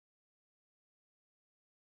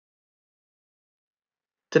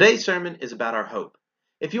Today's sermon is about our hope.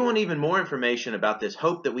 If you want even more information about this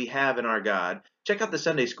hope that we have in our God, check out the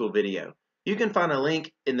Sunday School video. You can find a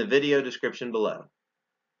link in the video description below.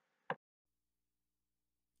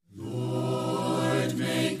 Lord,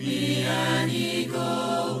 make me an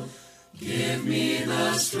eagle, give me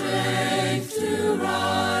the strength to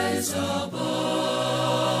rise above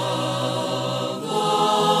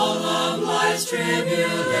all of life's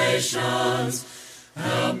tribulations.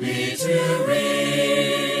 Help me to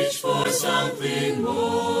reach for something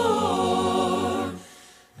more.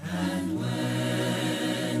 And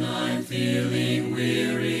when I'm feeling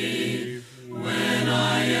weary, when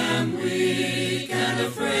I am weak and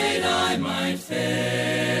afraid I might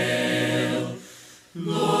fail,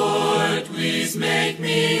 Lord, please make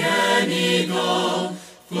me an eagle,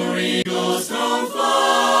 for eagles don't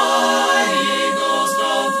fly, eagles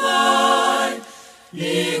don't fly,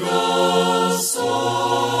 eagles soar.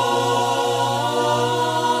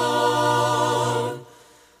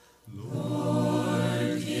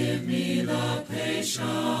 Lord, give me the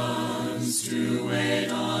patience to wait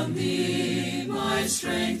on Thee, my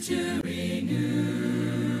strength to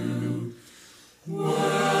renew.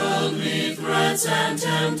 Worldly threats and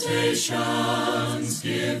temptations,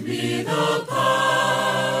 give me the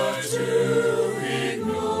power to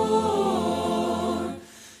ignore.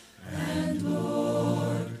 And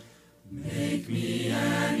Lord, make me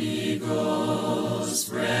an eagle,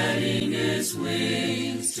 spreading its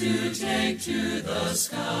wings to take to the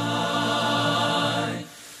sky.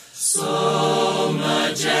 So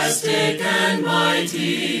majestic and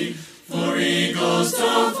mighty, for eagles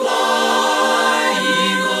don't fly,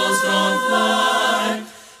 eagles don't fly,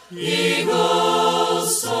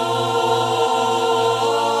 eagles soar.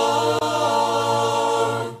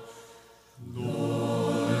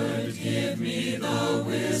 Lord, give me the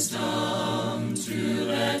wisdom to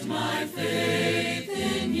let my faith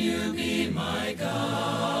in You be my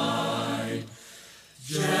guide.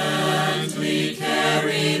 Gently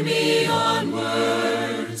carry me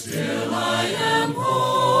onward till I am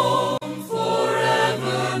home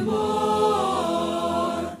forevermore.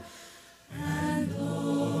 And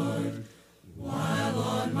Lord, while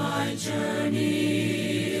on my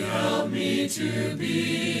journey, help me to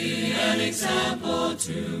be an example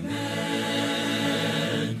to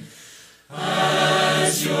men.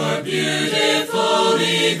 As Your beautiful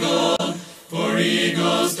eagle, for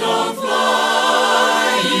eagles don't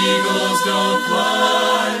fly, eagles don't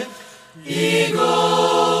fly,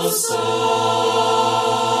 eagles soar.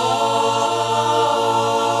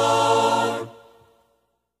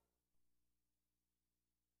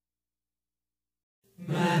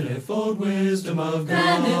 Manifold wisdom of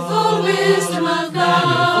God, Manifold wisdom of God,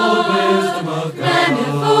 manifold wisdom of God,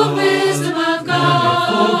 manifold wisdom of manifold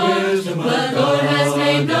God. wisdom of The Lord has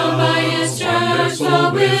made known by His church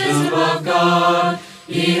the wisdom of God.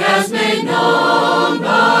 He has made known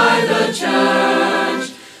by the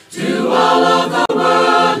church to all of the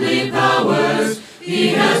worldly powers. He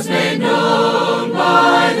has made known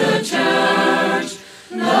by the church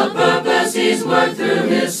the purpose He's worked through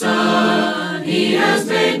His Son. He has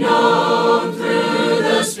made known through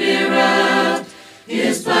the Spirit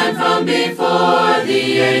His plan from before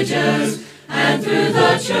the ages. And through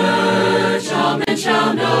the church all men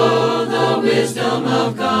shall know the wisdom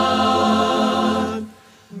of God.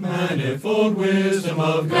 manifold wisdom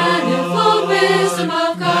of God, Manifold wisdom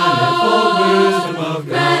of manifold wisdom God. of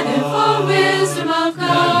God, Manifold wisdom of manifold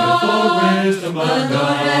God. wisdom The of Lord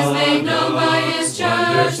God, has made known by His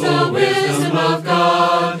church the wonderful wisdom of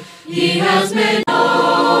God. He has made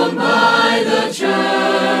known by the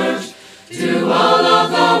church to all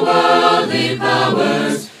of the worldly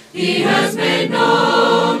powers. He has made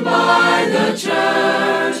known by the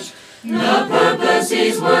church the purpose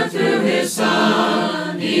He's worked through His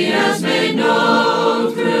Son. He has made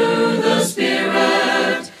known through the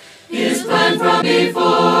Spirit His plan from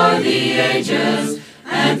before the ages.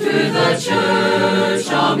 And through the church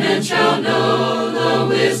all men shall know the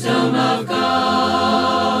wisdom of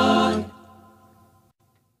God.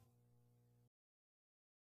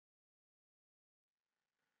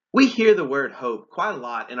 We hear the word hope quite a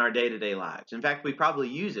lot in our day-to-day lives. In fact, we probably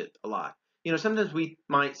use it a lot. Sometimes we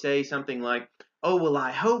might say something like, oh, well,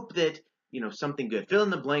 I hope that, something good. Fill in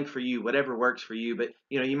the blank for you, whatever works for you. But,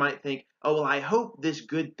 you might think, oh, well, I hope this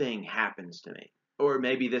good thing happens to me. Or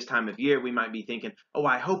maybe this time of year, we might be thinking, oh,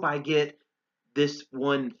 I hope I get this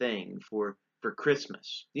one thing for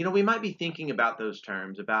Christmas. We might be thinking about those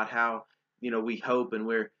terms, about how, we hope and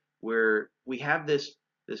we have this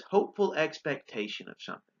hopeful expectation of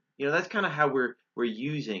something. That's kind of how we're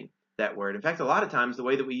using that word. In fact, a lot of times the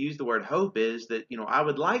way that we use the word hope is that, I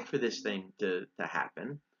would like for this thing to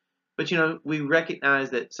happen, but, we recognize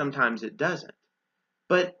that sometimes it doesn't.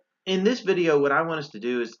 But in this video, what I want us to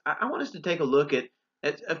do is I want us to take a look at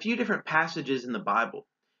a few different passages in the Bible.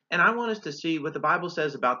 And I want us to see what the Bible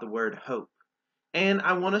says about the word hope. And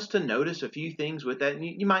I want us to notice a few things with that. And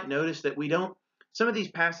you might notice that some of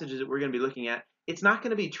these passages that we're going to be looking at, it's not going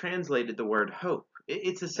to be translated the word hope.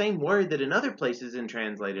 It's the same word that in other places in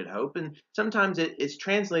translated hope. And sometimes it's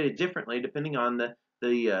translated differently depending on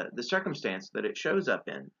the circumstance that it shows up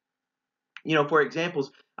in. For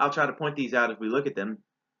examples, I'll try to point these out as we look at them.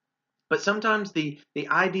 But sometimes the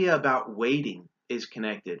idea about waiting is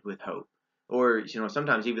connected with hope. Or,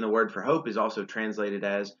 sometimes even the word for hope is also translated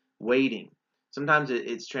as waiting. Sometimes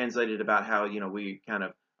it's translated about how, we kind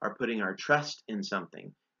of are putting our trust in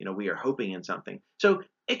something. We are hoping in something. So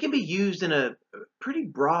it can be used in a pretty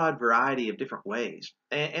broad variety of different ways.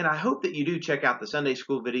 And I hope that you do check out the Sunday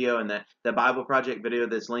school video and the Bible Project video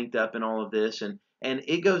that's linked up in all of this. And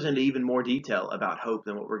it goes into even more detail about hope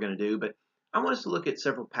than what we're going to do. But I want us to look at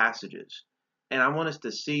several passages. And I want us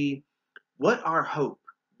to see what our hope,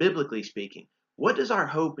 biblically speaking, what does our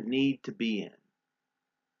hope need to be in?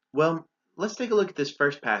 Well, let's take a look at this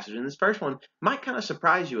first passage. And this first one might kind of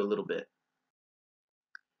surprise you a little bit.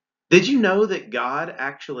 Did you know that God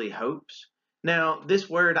actually hopes? Now, this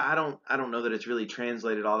word, I don't know that it's really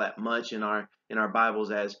translated all that much in our Bibles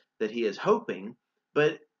as that he is hoping,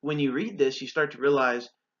 but when you read this, you start to realize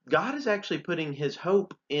God is actually putting his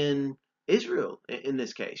hope in Israel in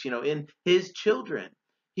this case, in his children.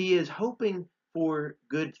 He is hoping for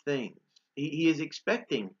good things. He is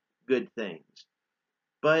expecting good things.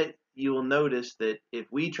 But you will notice that if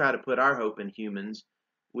we try to put our hope in humans,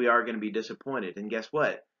 we are going to be disappointed. And guess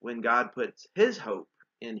what? When God puts his hope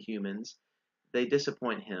in humans, they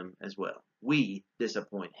disappoint him as well. We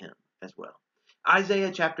disappoint him as well.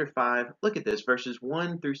 Isaiah chapter 5, look at this, verses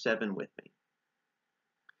 1 through 7 with me.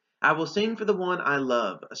 I will sing for the one I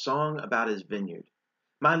love a song about his vineyard.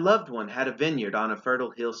 My loved one had a vineyard on a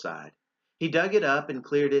fertile hillside. He dug it up and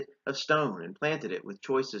cleared it of stone and planted it with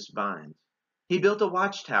choicest vines. He built a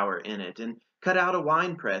watchtower in it and cut out a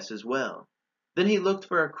winepress as well. Then he looked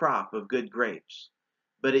for a crop of good grapes,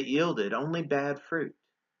 but it yielded only bad fruit.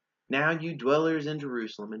 Now you dwellers in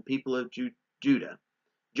Jerusalem and people of Judah,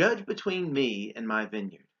 judge between me and my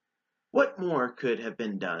vineyard. What more could have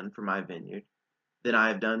been done for my vineyard than I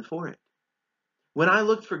have done for it? When I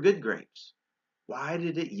looked for good grapes, why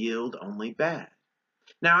did it yield only bad?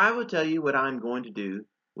 Now I will tell you what I am going to do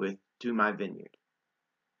to my vineyard.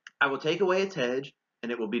 I will take away its hedge,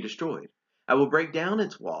 and it will be destroyed. I will break down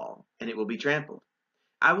its wall, and it will be trampled.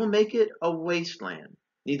 I will make it a wasteland,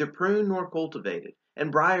 neither pruned nor cultivated,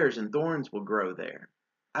 and briars and thorns will grow there.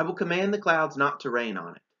 I will command the clouds not to rain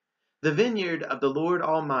on it. The vineyard of the Lord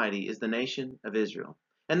Almighty is the nation of Israel,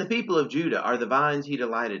 and the people of Judah are the vines he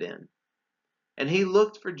delighted in. And he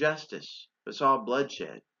looked for justice, but saw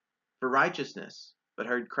bloodshed, for righteousness, but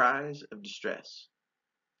heard cries of distress.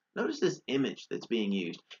 Notice this image that's being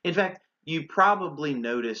used. In fact, you probably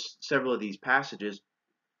noticed several of these passages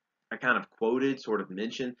are kind of quoted, sort of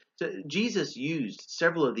mentioned. So Jesus used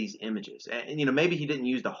several of these images. And maybe he didn't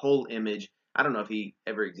use the whole image. I don't know if he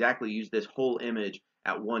ever exactly used this whole image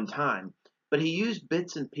at one time, but he used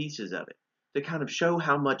bits and pieces of it to kind of show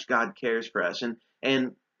how much God cares for us.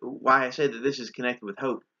 And why I say that this is connected with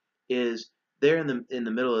hope is there in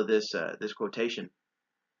the middle of this this quotation,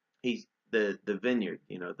 he's the vineyard,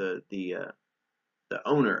 the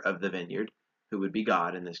owner of the vineyard, who would be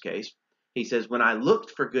God in this case. He says, when I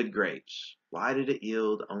looked for good grapes, why did it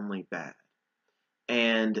yield only bad?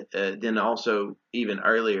 And then also, even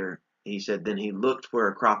earlier, he said, then he looked for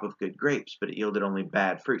a crop of good grapes, but it yielded only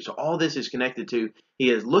bad fruit. So all this is connected to, he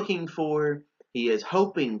is looking for, he is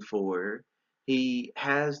hoping for, he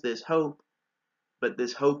has this hope, but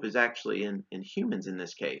this hope is actually in humans in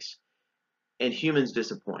this case. And humans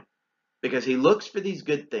disappoint because he looks for these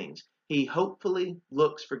good things. He hopefully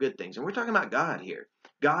looks for good things. And we're talking about God here.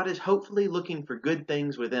 God is hopefully looking for good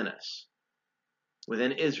things within us,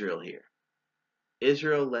 within Israel here.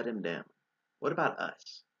 Israel let him down. What about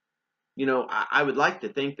us? I would like to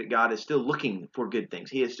think that God is still looking for good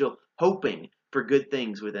things. He is still hoping for good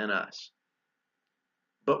things within us.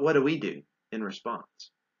 But what do we do in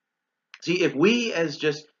response? See, if we as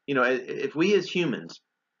if we as humans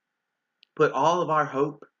put all of our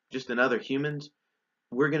hope just in other humans,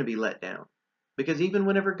 we're going to be let down. Because even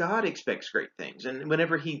whenever God expects great things, and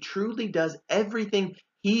whenever he truly does everything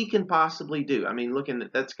he can possibly do, I mean,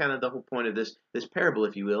 that's kind of the whole point of this parable,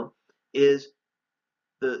 if you will, is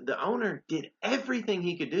the owner did everything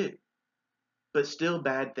he could do. but still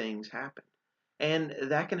bad things happened. And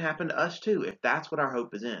that can happen to us too, if that's what our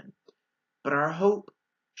hope is in. But our hope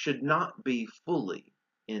should not be fully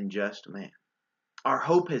in just man. Our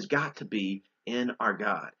hope has got to be in our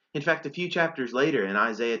God. In fact, a few chapters later in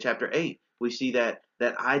Isaiah chapter 8, we see that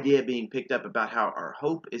idea being picked up about how our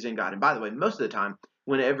hope is in God. And by the way, most of the time,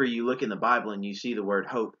 whenever you look in the Bible and you see the word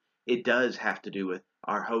hope, it does have to do with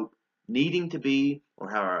our hope needing to be, or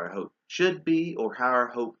how our hope should be, or how our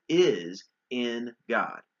hope is in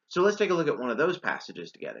God. So let's take a look at one of those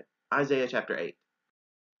passages together. Isaiah chapter 8.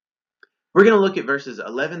 We're going to look at verses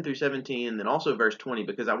 11 through 17 and then also verse 20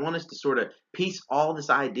 because I want us to sort of piece all this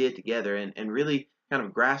idea together and really kind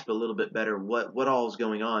of grasp a little bit better what all is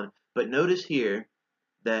going on. But notice here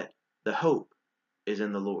that the hope is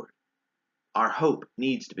in the Lord. Our hope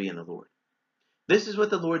needs to be in the Lord. This is what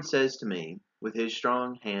the Lord says to me with his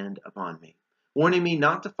strong hand upon me, warning me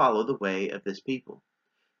not to follow the way of this people.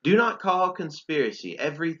 Do not call conspiracy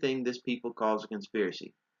everything this people calls a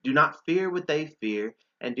conspiracy. Do not fear what they fear,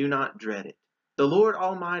 and do not dread it. The Lord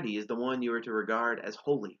Almighty is the one you are to regard as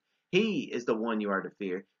holy. He is the one you are to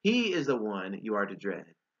fear. He is the one you are to dread.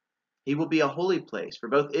 He will be a holy place for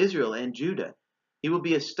both Israel and Judah. He will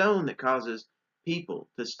be a stone that causes people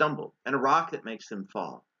to stumble, and a rock that makes them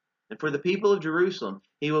fall. And for the people of Jerusalem,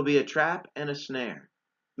 he will be a trap and a snare.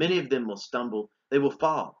 Many of them will stumble. They will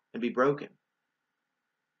fall and be broken.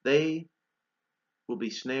 They will be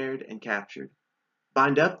snared and captured.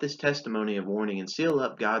 Bind up this testimony of warning and seal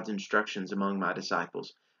up God's instructions among my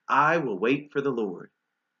disciples. I will wait for the Lord,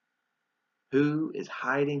 who is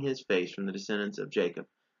hiding his face from the descendants of Jacob.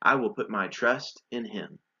 I will put my trust in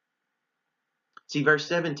him. See, verse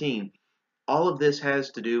 17, all of this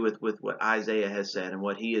has to do with what Isaiah has said and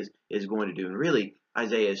what he is going to do. And really,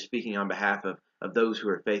 Isaiah is speaking on behalf of those who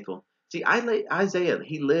are faithful. See, Isaiah,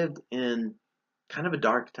 he lived in kind of a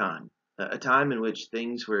dark time, a time in which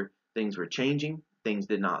things were changing. Things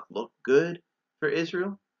did not look good for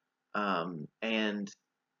Israel. And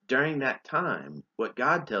during that time, what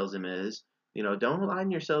God tells him is, don't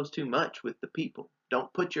align yourselves too much with the people.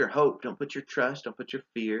 Don't put your hope, don't put your trust, don't put your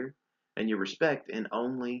fear and your respect in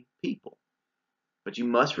only people. But you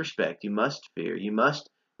must respect, you must fear, you must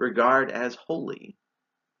regard as holy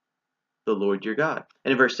the Lord your God.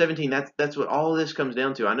 And in verse 17, that's what all this comes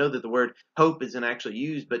down to. I know that the word hope isn't actually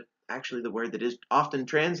used, but actually the word that is often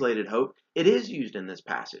translated hope, it is used in this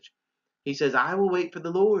passage. He says, I will wait for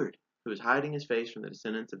the Lord, who is hiding his face from the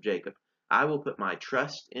descendants of Jacob. I will put my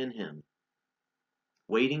trust in him.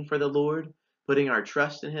 Waiting for the Lord, putting our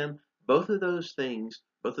trust in him, both of those things,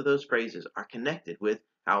 both of those phrases are connected with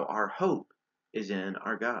how our hope is in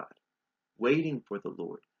our God. Waiting for the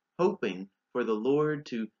Lord, hoping for the Lord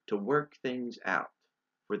to work things out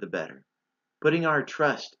for the better. Putting our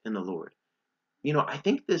trust in the Lord. I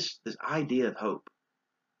think this idea of hope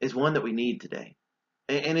is one that we need today.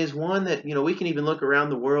 And is one that, we can even look around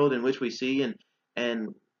the world in which we see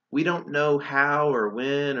and we don't know how or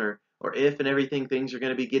when or if and everything things are going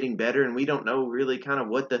to be getting better, and we don't know really kind of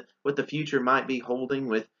what the future might be holding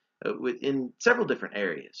with in several different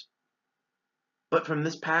areas. But from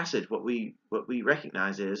this passage, what we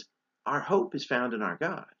recognize is our hope is found in our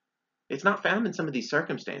God. It's not found in some of these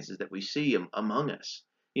circumstances that we see among us,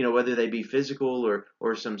 whether they be physical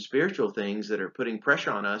or some spiritual things that are putting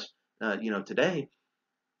pressure on us, today.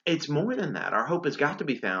 It's more than that. Our hope has got to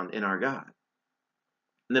be found in our God.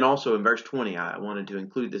 And then also in verse 20, I wanted to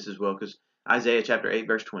include this as well because Isaiah chapter 8,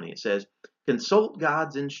 verse 20, it says, consult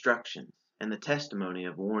God's instructions and the testimony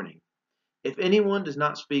of warning. If anyone does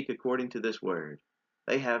not speak according to this word,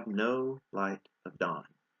 they have no light of dawn.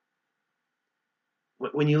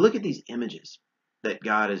 When you look at these images that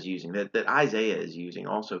God is using, that Isaiah is using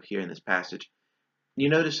also here in this passage, you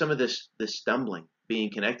notice some of this stumbling being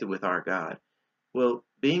connected with our God. Well,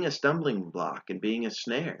 being a stumbling block and being a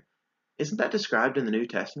snare, isn't that described in the New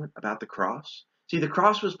Testament about the cross? See, the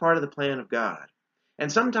cross was part of the plan of God.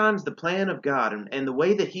 And sometimes the plan of God and the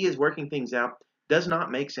way that he is working things out does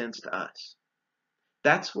not make sense to us.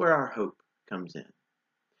 That's where our hope comes in.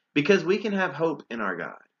 Because we can have hope in our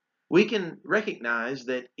God. We can recognize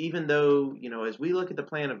that even though, as we look at the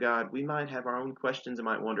plan of God, we might have our own questions and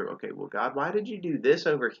might wonder, okay, well, God, why did you do this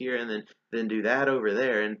over here and then do that over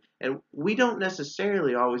there? And we don't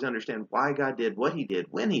necessarily always understand why God did what he did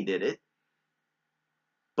when he did it,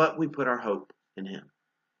 but we put our hope in him.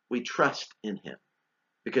 We trust in him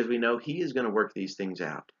because we know he is going to work these things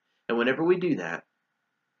out. And whenever we do that,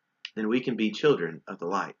 then we can be children of the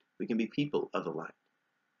light. We can be people of the light.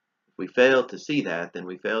 If we fail to see that, then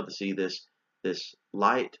we fail to see this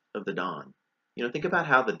light of the dawn. Think about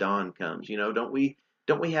how the dawn comes. Don't we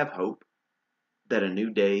have hope? that a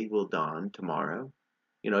new day will dawn tomorrow.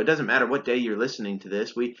 It doesn't matter what day you're listening to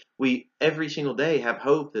this. We every single day have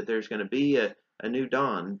hope that there's going to be a new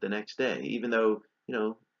dawn the next day, even though,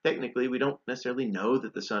 technically we don't necessarily know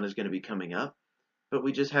that the sun is going to be coming up, but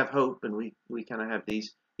we just have hope, and we kind of have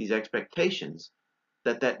these expectations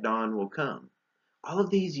that dawn will come. All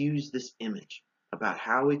of these use this image about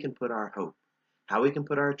how we can put our hope, how we can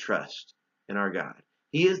put our trust in our God.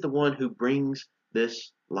 He is the one who brings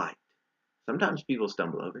this light. Sometimes people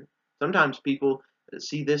stumble over it. Sometimes people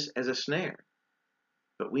see this as a snare.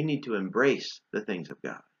 But we need to embrace the things of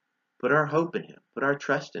God, put our hope in Him, put our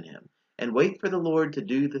trust in Him, and wait for the Lord to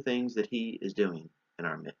do the things that He is doing in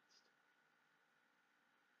our midst.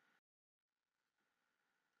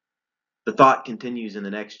 The thought continues in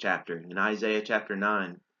the next chapter, in Isaiah chapter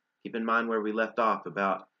 9. Keep in mind where we left off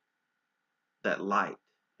about that light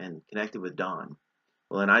and connected with dawn.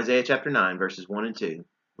 Well, in Isaiah chapter 9, verses 1 and 2,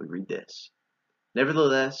 we read this.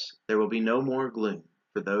 Nevertheless, there will be no more gloom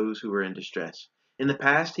for those who are in distress. In the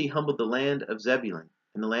past, He humbled the land of Zebulun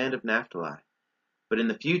and the land of Naphtali. But in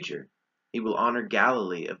the future, He will honor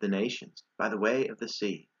Galilee of the nations by the way of the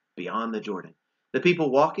sea, beyond the Jordan. The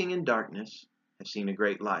people walking in darkness have seen a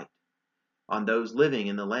great light. On those living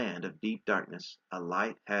in the land of deep darkness, a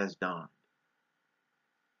light has dawned.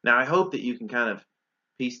 Now, I hope that you can kind of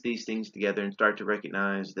piece these things together and start to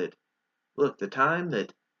recognize that, look, the time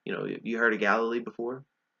that, you heard of Galilee before?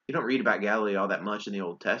 You don't read about Galilee all that much in the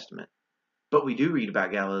Old Testament. But we do read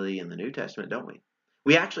about Galilee in the New Testament, don't we?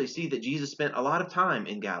 We actually see that Jesus spent a lot of time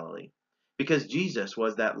in Galilee because Jesus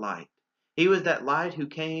was that light. He was that light who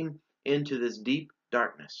came into this deep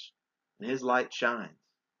darkness, and His light shines.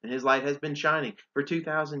 And His light has been shining for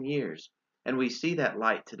 2,000 years. And we see that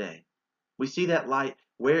light today. We see that light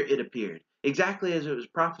where it appeared, exactly as it was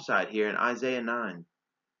prophesied here in Isaiah 9.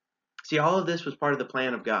 See, all of this was part of the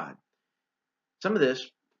plan of God. Some of this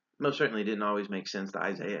most certainly didn't always make sense to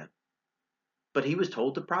Isaiah. But he was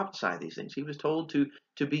told to prophesy these things. He was told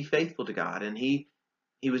to be faithful to God. And he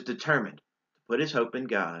was determined to put his hope in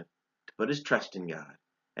God, to put his trust in God,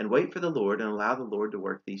 and wait for the Lord and allow the Lord to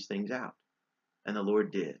work these things out. And the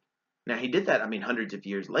Lord did. Now, He did that, hundreds of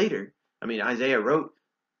years later. Isaiah wrote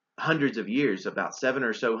hundreds of years, about 700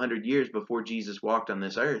 or so years before Jesus walked on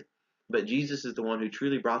this earth. But Jesus is the one who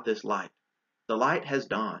truly brought this light. The light has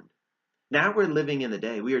dawned. Now we're living in the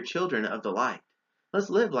day. We are children of the light. Let's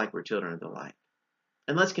live like we're children of the light.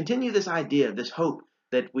 And let's continue this idea of this hope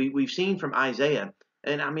that we've seen from Isaiah.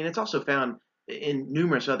 And it's also found in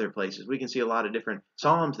numerous other places. We can see a lot of different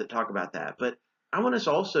Psalms that talk about that. But I want us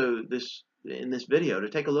also in this video to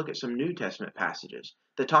take a look at some New Testament passages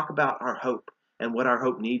that talk about our hope and what our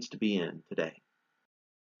hope needs to be in today.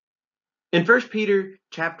 In 1 Peter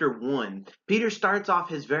chapter 1, Peter starts off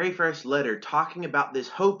his very first letter talking about this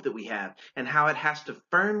hope that we have and how it has to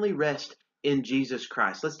firmly rest in Jesus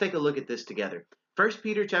Christ. Let's take a look at this together. 1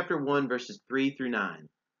 Peter chapter 1, verses 3 through 9.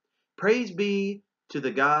 Praise be to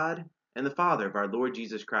the God and the Father of our Lord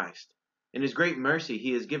Jesus Christ. In His great mercy,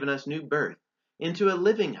 He has given us new birth into a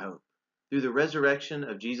living hope through the resurrection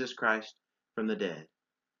of Jesus Christ from the dead,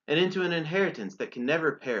 and into an inheritance that can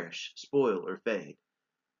never perish, spoil, or fade.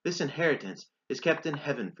 This inheritance is kept in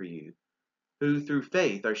heaven for you, who through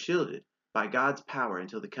faith are shielded by God's power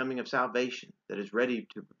until the coming of salvation that is ready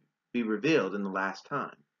to be revealed in the last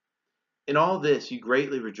time. In all this you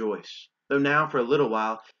greatly rejoice, though now for a little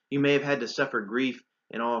while you may have had to suffer grief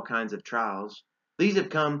in all kinds of trials. These have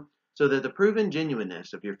come so that the proven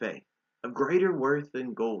genuineness of your faith, of greater worth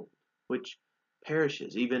than gold, which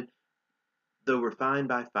perishes even though refined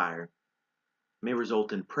by fire, may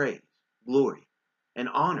result in praise, glory, and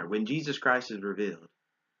honor when Jesus Christ is revealed.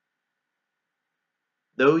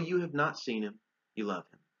 Though you have not seen Him, you love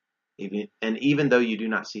Him. Even though you do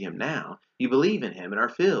not see Him now, you believe in Him and are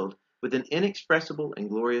filled with an inexpressible and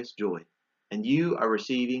glorious joy. And you are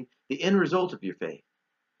receiving the end result of your faith,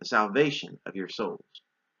 the salvation of your souls.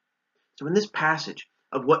 So in this passage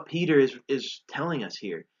of what Peter is telling us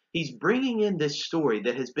here, he's bringing in this story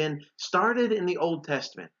that has been started in the Old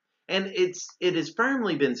Testament. And it has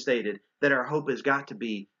firmly been stated that our hope has got to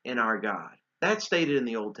be in our God. That's stated in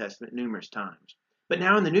the Old Testament numerous times. But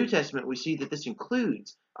now in the New Testament, we see that this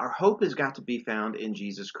includes our hope has got to be found in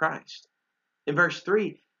Jesus Christ. In verse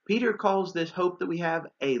 3, Peter calls this hope that we have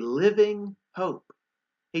a living hope.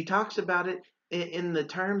 He talks about it in the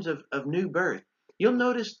terms of new birth. You'll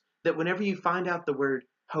notice that whenever you find out the word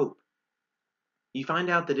hope, you find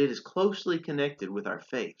out that it is closely connected with our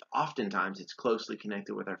faith. Oftentimes, it's closely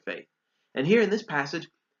connected with our faith. And here in this passage,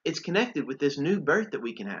 it's connected with this new birth that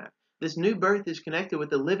we can have. This new birth is connected with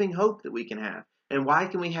the living hope that we can have. And why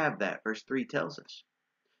can we have that? Verse 3 tells us.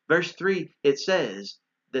 Verse 3, it says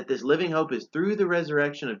that this living hope is through the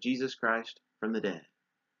resurrection of Jesus Christ from the dead.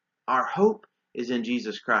 Our hope is in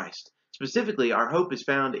Jesus Christ. Specifically, our hope is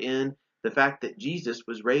found in the fact that Jesus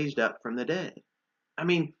was raised up from the dead. I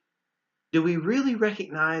mean, do we really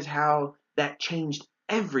recognize how that changed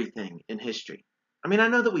everything in history? I mean, I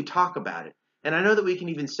know that we talk about it, and I know that we can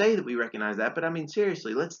even say that we recognize that, but I mean,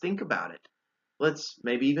 seriously, let's think about it. Let's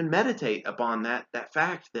maybe even meditate upon that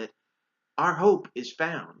fact that our hope is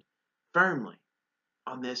found firmly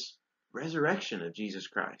on this resurrection of Jesus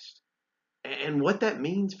Christ and what that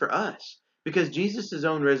means for us. Because Jesus'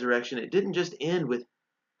 own resurrection, it didn't just end with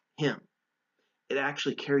him. It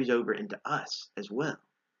actually carries over into us as well.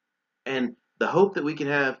 And the hope that we can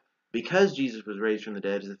have because Jesus was raised from the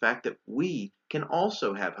dead is the fact that we can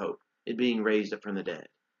also have hope in being raised up from the dead.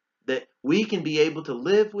 That we can be able to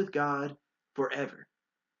live with God forever.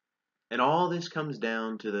 And all this comes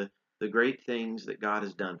down to the great things that God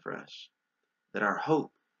has done for us. That our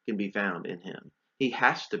hope can be found in him. He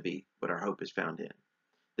has to be what our hope is found in.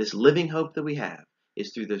 This living hope that we have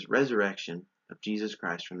is through this resurrection of Jesus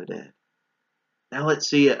Christ from the dead. Now let's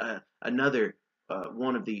see another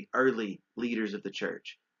one of the early leaders of the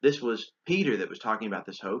church. This was Peter that was talking about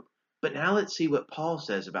this hope. But now let's see what Paul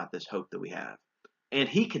says about this hope that we have. And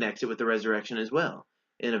he connects it with the resurrection as well.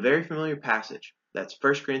 In a very familiar passage. That's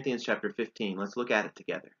 1 Corinthians chapter 15. Let's look at it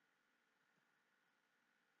together.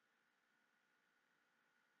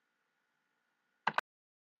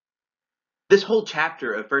 This whole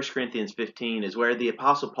chapter of 1 Corinthians 15 is where the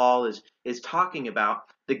Apostle Paul is talking about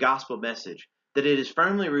the gospel message. That it is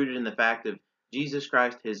firmly rooted in the fact of Jesus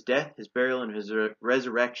Christ, his death, his burial, and his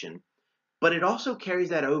resurrection. But it also carries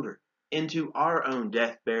that over into our own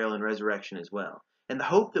death, burial, and resurrection as well. And the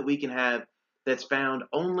hope that we can have that's found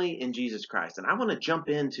only in Jesus Christ. And I want to jump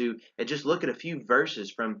into and just look at a few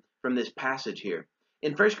verses from this passage here.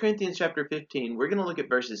 In 1 Corinthians chapter 15, we're going to look at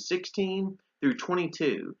verses 16 through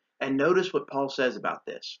 22 and notice what Paul says about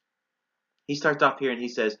this. He starts off here and he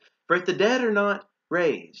says, "For if the dead are not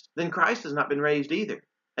raised, then Christ has not been raised either.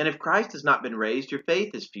 And if Christ has not been raised, your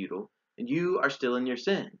faith is futile, and you are still in your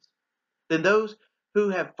sins. Then those who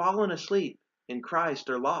have fallen asleep in Christ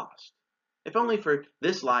are lost. If only for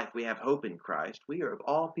this life we have hope in Christ, we are of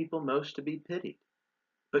all people most to be pitied.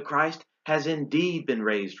 But Christ has indeed been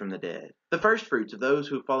raised from the dead, the firstfruits of those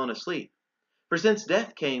who have fallen asleep. For since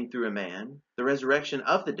death came through a man, the resurrection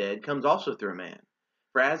of the dead comes also through a man.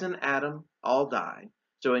 For as in Adam all die,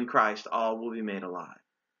 so in Christ all will be made alive."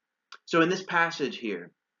 So in this passage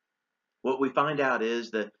here, what we find out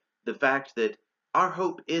is the fact that our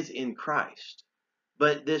hope is in Christ.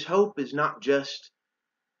 But this hope is not just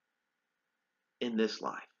in this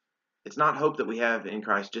life. It's not hope that we have in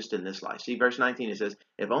Christ just in this life. See, verse 19, it says,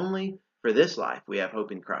 "If only for this life we have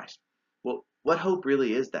hope in Christ." Well, what hope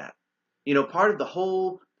really is that? You know, part of the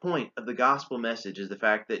whole point of the gospel message is the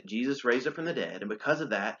fact that Jesus raised up from the dead, and because of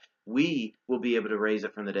that, we will be able to raise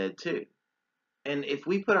up from the dead too. And if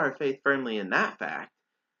we put our faith firmly in that fact,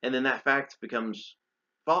 and then that fact becomes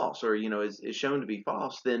false, or, is shown to be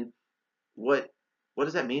false, then what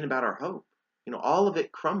does that mean about our hope? All of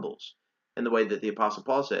it crumbles in the way that the Apostle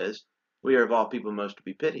Paul says, we are of all people most to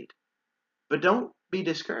be pitied. But don't be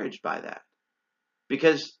discouraged by that.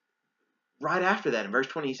 Because right after that, in verse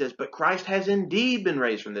 20, he says, "But Christ has indeed been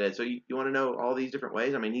raised from the dead." So you want to know all these different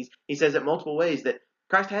ways? I mean, he says it multiple ways that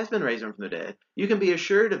Christ has been raised from the dead. You can be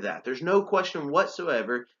assured of that. There's no question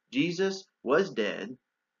whatsoever. Jesus was dead,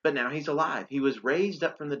 but now he's alive. He was raised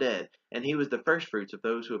up from the dead, and he was the firstfruits of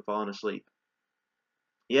those who have fallen asleep.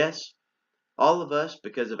 Yes, all of us,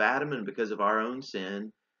 because of Adam and because of our own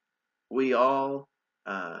sin, we all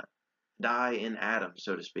die in Adam,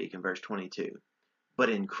 so to speak, in verse 22. But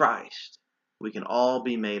in Christ, we can all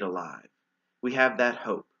be made alive. We have that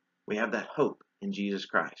hope. We have that hope in Jesus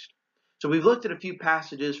Christ. So we've looked at a few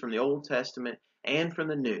passages from the Old Testament and from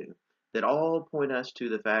the New that all point us to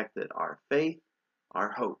the fact that our faith,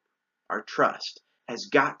 our hope, our trust has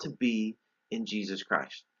got to be in Jesus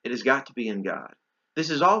Christ. It has got to be in God.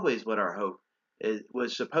 This is always what our hope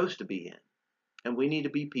was supposed to be in. And we need to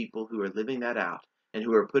be people who are living that out and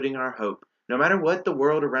who are putting our hope, no matter what the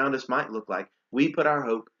world around us might look like, we put our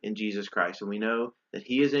hope in Jesus Christ. And we know that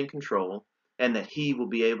he is in control and that he will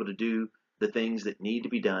be able to do the things that need to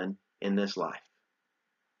be done in this life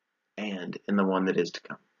and in the one that is to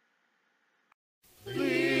come.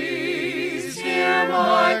 Please hear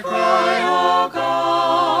my cry, O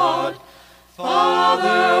God.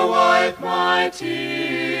 Father, wipe my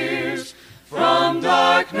tears. From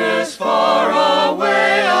darkness far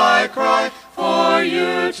away I cry for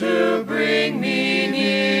you to bring me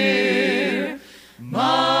near.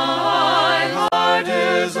 My heart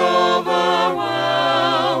is is overwhelmed.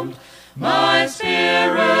 My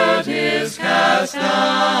spirit is cast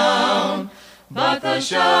down. But the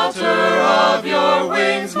shelter of your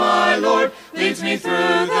wings, my Lord, leads me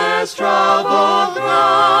through this troubled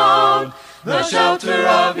ground. The shelter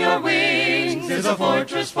of your wings is a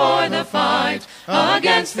fortress for the fight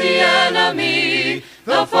against the enemy,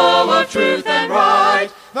 the foe of truth and right.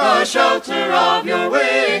 The shelter of your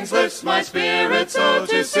wings lifts my spirit so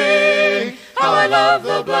to sing. How I love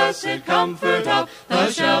the blessed comfort of the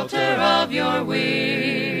shelter of your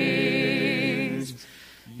wings.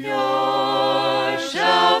 Your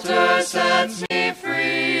shelter sets me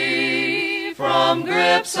free from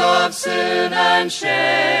grips of sin and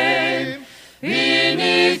shame.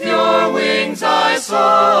 Beneath your wings I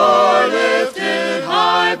soar, lifted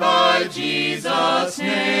high by Jesus'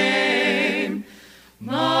 name.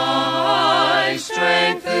 My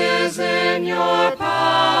strength is in your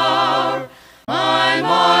power, my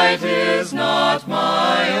might is not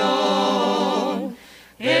my own.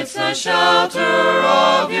 It's the shelter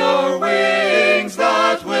of your wings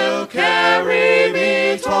that will carry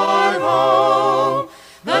me toward home.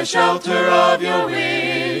 The shelter of your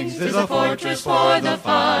wings is a fortress for the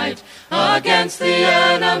fight against the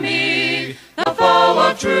enemy, the foe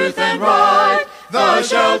of truth and right. The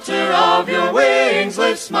shelter of your wings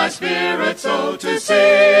lifts my spirit so to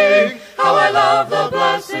sing. How I love the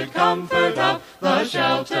blessed comfort of the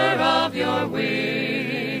shelter of your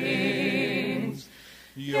wings.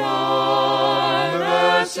 Your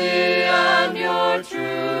mercy and your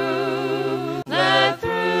truth led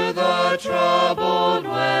through the troubled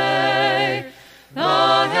way.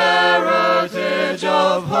 The heritage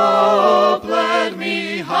of hope led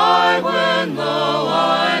me high when low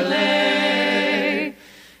I lay.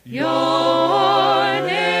 Your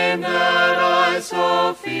name that I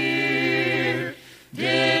so fear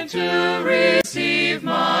did to receive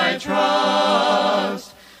my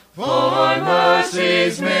trust. For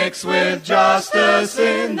mercies mix with justice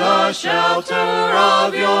in the shelter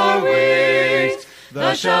of your wings.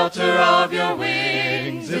 The shelter of your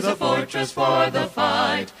wings is a fortress for the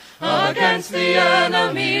fight against the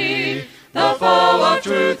enemy, the foe of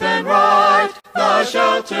truth and right. The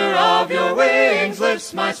shelter of your wings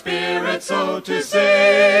lifts my spirit so to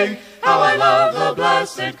sing. How I love the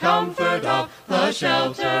blessed comfort of the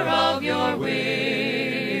shelter of your wings.